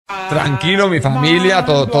tranquilo, mi familia,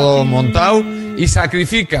 todo montado, y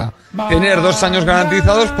sacrifica tener 2 años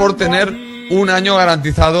garantizados por tener 1 año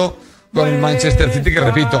garantizado con el Manchester City, que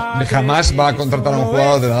repito, jamás va a contratar a un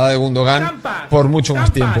jugador de la edad de Gundogan por mucho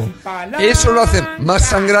más tiempo. Eso lo hace más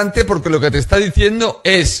sangrante porque lo que te está diciendo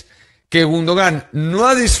es que Gundogan no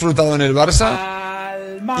ha disfrutado en el Barça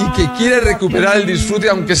y que quiere recuperar el disfrute,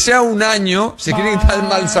 aunque sea 1 año, se quiere quitar el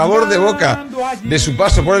mal sabor de boca de su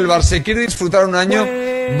paso por el Barça y quiere disfrutar 1 año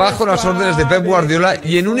bajo las órdenes de Pep Guardiola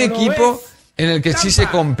y en un equipo en el que sí se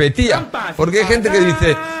competía. Porque hay gente que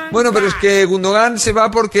dice, bueno, pero es que Gundogan se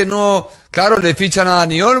va porque no, claro, le fichan a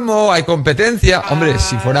Dani Olmo, hay competencia. Hombre,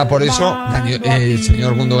 si fuera por eso, el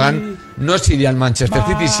señor Gundogan no se iría al Manchester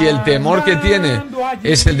City. Si el temor que tiene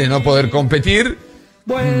es el de no poder competir,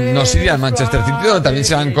 no se iría al Manchester City, donde también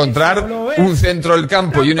se va a encontrar un centro del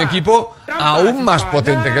campo y un equipo aún más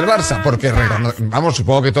potente que el Barça. Porque, vamos,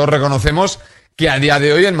 supongo que todos reconocemos que a día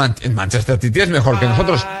de hoy el Manchester City es mejor que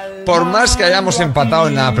nosotros. Por más que hayamos empatado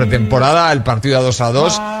en la pretemporada el partido a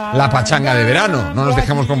 2-2, la pachanga de verano. No nos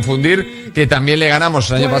dejemos confundir que también le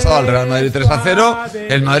ganamos el año pasado al Real Madrid 3-0,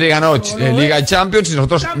 el Madrid ganó Liga y Champions y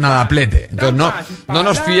nosotros nada plete. Entonces no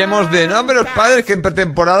nos fiemos de, no, pero padre, que en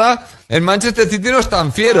pretemporada el Manchester City no es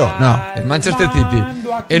tan fiero. No, el Manchester City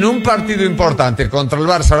en un partido importante contra el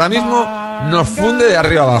Barça ahora mismo nos funde de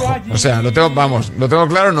arriba abajo. O sea, lo tengo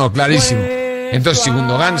claro, no, clarísimo. Entonces, si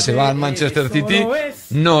Gundogan se va al Manchester City,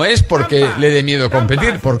 no es porque le dé miedo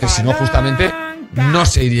competir, porque si no, justamente no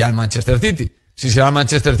se iría al Manchester City. Si se va al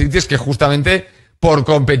Manchester City es que justamente por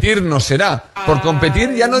competir no será. Por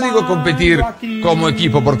competir, ya no digo competir como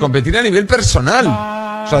equipo, por competir a nivel personal.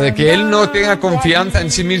 O sea, de que él no tenga confianza en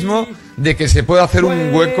sí mismo, de que se pueda hacer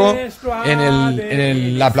un hueco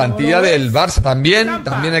en la plantilla del Barça. También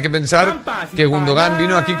hay que pensar que Gundogan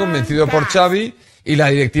vino aquí convencido por Xavi, y la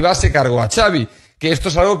directiva se cargó a Xavi, que esto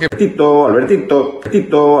es algo que... Albertito.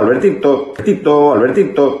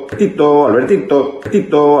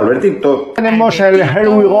 Tenemos el Here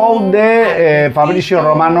We Go de Fabrizio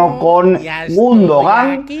Romano con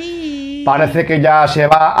Gundogan. Parece que ya se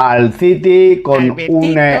va al City con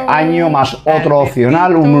 1 año más otro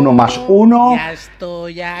opcional, un 1 más 1.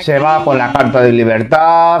 Se va con la carta de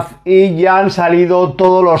libertad y ya han salido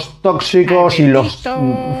todos los tóxicos y los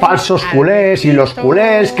falsos culés y los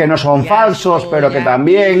culés que no son falsos, pero que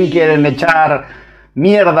también quieren echar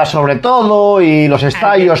mierda sobre todo, y los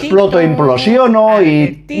estallo, exploto, implosiono,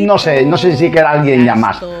 y no sé si queda alguien ya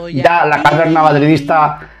más. Ya la caverna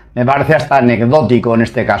madridista me parece hasta anecdótico en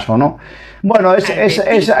este caso, ¿no? Bueno,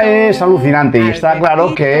 es alucinante, y está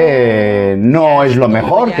claro que no es lo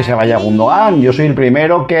mejor que se vaya Gundogan. Yo soy el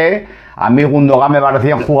primero que a mí Gundogan me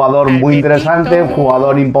parecía un jugador muy interesante, un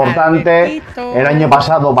jugador importante, el año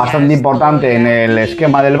pasado bastante importante en el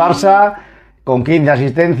esquema del Barça, con 15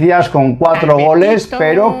 asistencias, con 4 goles,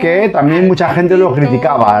 pero que también mucha gente lo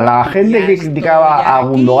criticaba. La gente que criticaba a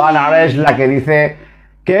Gundogan ahora es la que dice: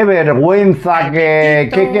 qué vergüenza,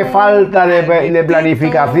 qué falta de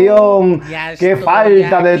planificación, qué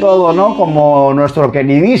falta de todo, ¿no? Como nuestro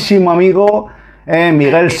queridísimo amigo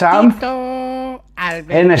Miguel Sanz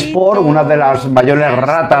en Sport, una de las mayores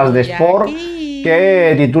ratas de Sport,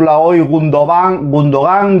 que titula hoy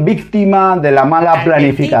Gundogan víctima de la mala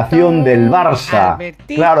planificación del Barça.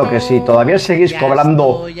 Claro que sí, todavía seguís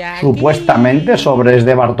cobrando supuestamente sobres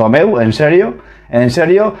de Bartomeu, ¿en serio? ¿En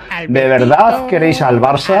serio? ¿De verdad queréis al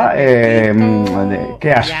Barça?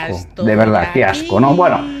 Qué asco, de verdad, qué asco, ¿no?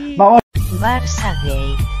 Bueno, vamos. Barça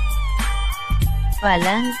Gay.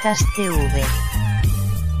 Palancas TV.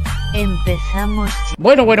 Empezamos.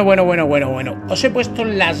 Bueno. Os he puesto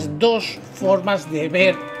las dos formas de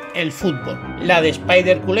ver el fútbol. La de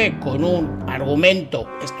Spider-Culé, con un argumento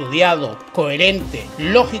estudiado, coherente,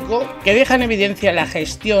 lógico, que deja en evidencia la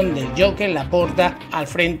gestión del Joker Laporta al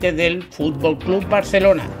frente del Fútbol Club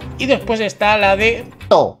Barcelona. Y después está la de...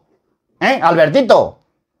 Albertito.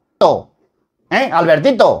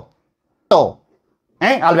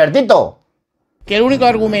 Albertito. Que el único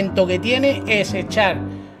argumento que tiene es echar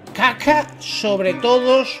caca sobre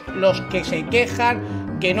todos los que se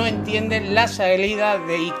quejan que no entienden la salida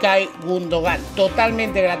de Ilkay Gundogan,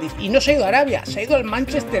 totalmente gratis. Y no se ha ido a Arabia, se ha ido al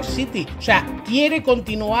Manchester City. O sea, quiere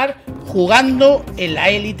continuar jugando en la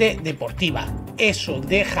élite deportiva. Eso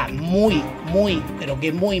deja muy, pero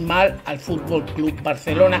que muy mal al Fútbol Club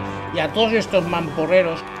Barcelona y a todos estos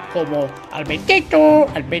mamporreros como Albertito,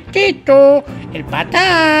 el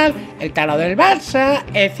Patal, el Tarado del Barça,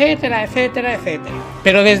 etcétera.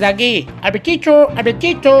 Pero desde aquí,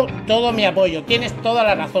 Albertito, todo mi apoyo, tienes toda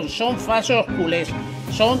la razón, son falsos culés,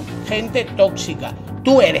 son gente tóxica.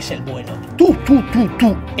 Tú eres el bueno. Tú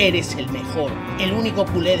eres el mejor. El único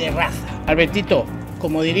culé de raza. Albertito,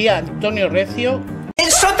 como diría Antonio Recio... En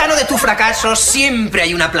el sótano de tu fracaso siempre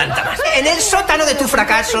hay una planta más. En el sótano de tu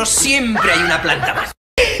fracaso siempre hay una planta más.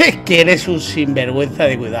 Que eres un sinvergüenza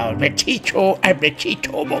de cuidado. Alberticho,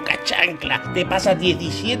 boca chancla. Te pasas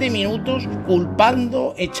 17 minutos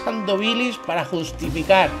culpando, echando bilis para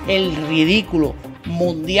justificar el ridículo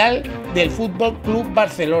mundial del Fútbol Club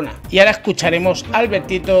Barcelona. Y ahora escucharemos a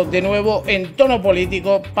Albertito de nuevo en tono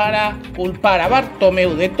político para culpar a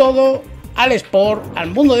Bartomeu de todo, al sport,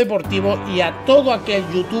 al mundo deportivo y a todo aquel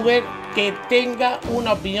youtuber que tenga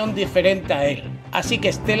una opinión diferente a él. Así que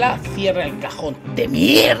Estela, cierra el cajón de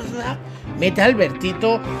mierda, mete a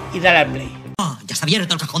Albertito y dale al play. Oh, ya está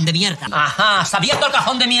abierto el cajón de mierda. Ajá, está abierto el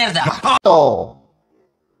cajón de mierda.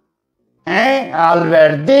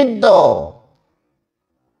 Albertito.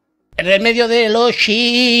 El remedio de los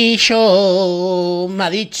chichos me ha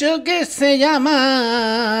dicho que se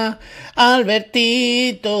llama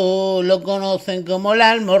Albertito, lo conocen como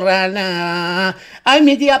la almorrana. ¡Ay,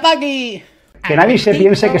 mi tía Paqui! Que nadie se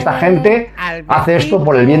piense que esta gente hace esto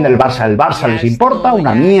por el bien del Barça. El Barça les importa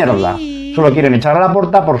una mierda. Solo quieren echar a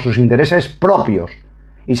Laporta por sus intereses propios.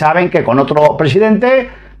 Y saben que con otro presidente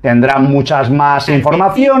tendrán muchas más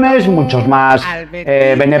informaciones, muchos más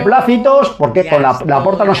beneplácitos, porque con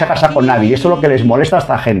Laporta no se casa con nadie. Eso es lo que les molesta a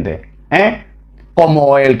esta gente.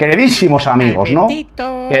 Como el queridísimos amigos, ¿no?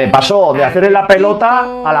 Que pasó de hacerle la pelota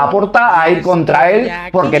a Laporta a ir contra él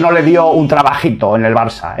porque no le dio un trabajito en el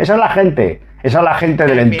Barça. Esa es la gente. Esa es la gente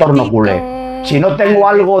del entorno culé. Si no tengo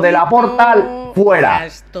algo de Laporta, fuera.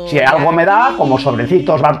 Si algo me da, como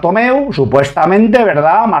sobrecitos Bartomeu, supuestamente,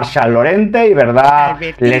 ¿verdad? Marshal Lorente y verdad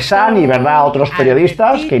Lesan y verdad otros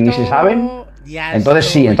periodistas que ni se saben. Entonces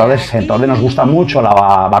sí, entonces nos gusta mucho la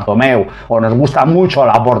Bartomeu o nos gusta mucho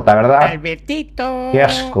Laporta, ¿verdad? Qué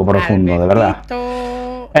asco profundo, de verdad.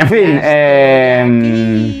 En fin,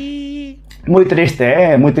 muy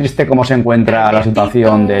triste cómo se encuentra la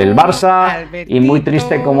situación del Barça y muy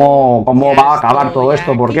triste cómo va a acabar todo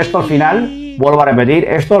esto, porque esto al final, vuelvo a repetir,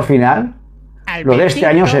 esto al final, lo de este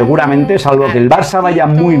año seguramente, salvo que el Barça vaya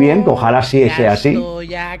muy bien, que ojalá sí sea así,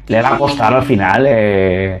 le va a costar al final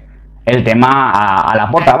el tema a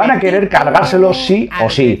Laporta. Van a querer cargárselo sí o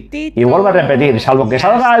sí. Y vuelvo a repetir, salvo que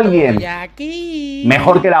salga alguien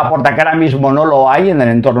mejor que Laporta, que ahora mismo no lo hay en el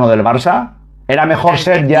entorno del Barça, era mejor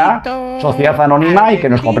ser ya sociedad anónima y que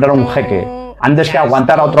nos comprara un jeque, antes que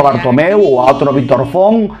aguantar a otro Bartomeu o a otro Víctor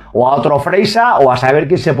Font o a otro Freisa o a saber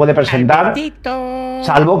quién se puede presentar,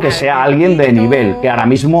 salvo que sea alguien de nivel, que ahora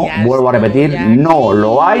mismo, vuelvo a repetir, no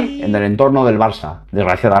lo hay en el entorno del Barça,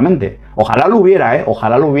 desgraciadamente. Ojalá lo hubiera,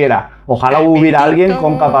 ojalá lo hubiera. Ojalá hubiera alguien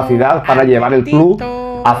con capacidad para llevar el club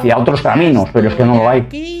hacia otros caminos, pero es que no lo hay.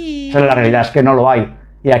 Esa es la realidad, es que no lo hay.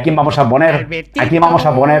 ¿Y a quién vamos a poner? ¿A quién vamos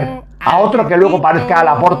a poner? ¿A otro que luego parezca a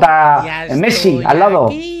Laporta Messi al lado?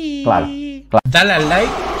 Claro. Dale al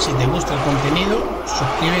like si te gusta el contenido,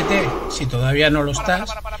 suscríbete si todavía no lo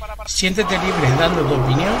estás, siéntete libre dando tu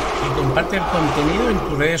opinión y comparte el contenido en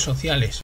tus redes sociales.